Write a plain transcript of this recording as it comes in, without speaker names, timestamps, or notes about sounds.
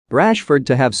Rashford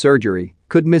to have surgery,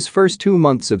 could miss first 2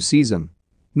 months of season.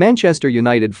 Manchester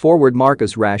United forward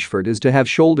Marcus Rashford is to have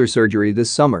shoulder surgery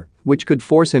this summer, which could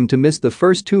force him to miss the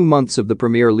first 2 months of the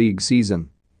Premier League season.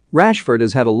 Rashford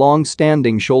has had a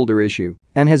long-standing shoulder issue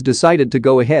and has decided to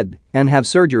go ahead and have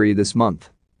surgery this month.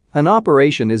 An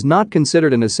operation is not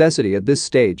considered a necessity at this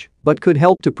stage, but could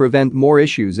help to prevent more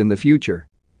issues in the future.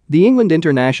 The England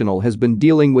international has been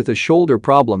dealing with a shoulder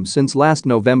problem since last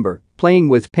November, playing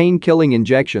with pain-killing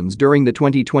injections during the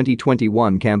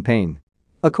 2020-21 campaign.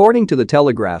 According to The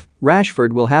Telegraph,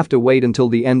 Rashford will have to wait until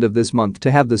the end of this month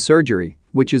to have the surgery,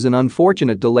 which is an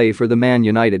unfortunate delay for the Man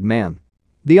United man.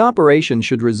 The operation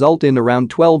should result in around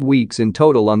 12 weeks in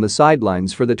total on the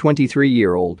sidelines for the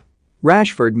 23-year-old.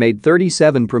 Rashford made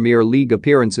 37 Premier League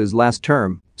appearances last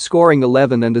term, scoring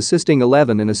 11 and assisting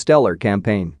 11 in a stellar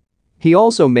campaign. He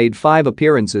also made 5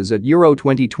 appearances at Euro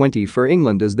 2020 for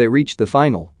England as they reached the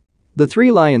final. The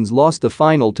Three Lions lost the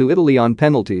final to Italy on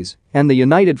penalties, and the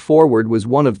United forward was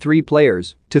one of 3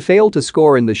 players to fail to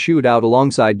score in the shootout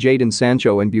alongside Jadon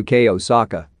Sancho and Bukayo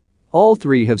Saka. All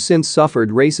 3 have since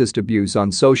suffered racist abuse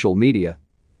on social media.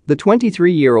 The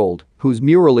 23-year-old, whose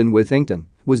mural in Withington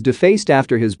was defaced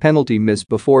after his penalty miss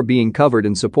before being covered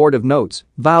in supportive notes,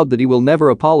 vowed that he will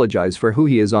never apologize for who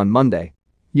he is on Monday.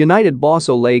 United boss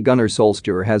Ole Gunnar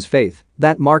Solskjaer has faith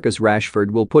that Marcus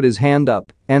Rashford will put his hand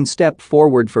up and step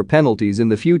forward for penalties in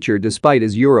the future despite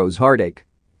his Euros heartache.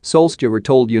 Solskjaer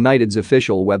told United's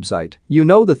official website, "You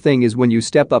know the thing is when you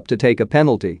step up to take a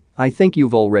penalty, I think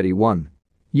you've already won.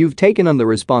 You've taken on the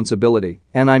responsibility,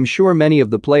 and I'm sure many of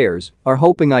the players are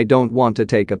hoping I don't want to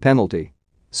take a penalty.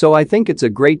 So I think it's a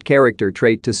great character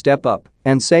trait to step up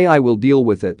and say I will deal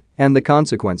with it and the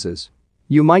consequences.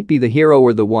 You might be the hero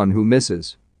or the one who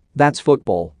misses. That's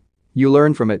football. You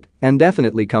learn from it and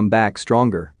definitely come back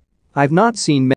stronger. I've not seen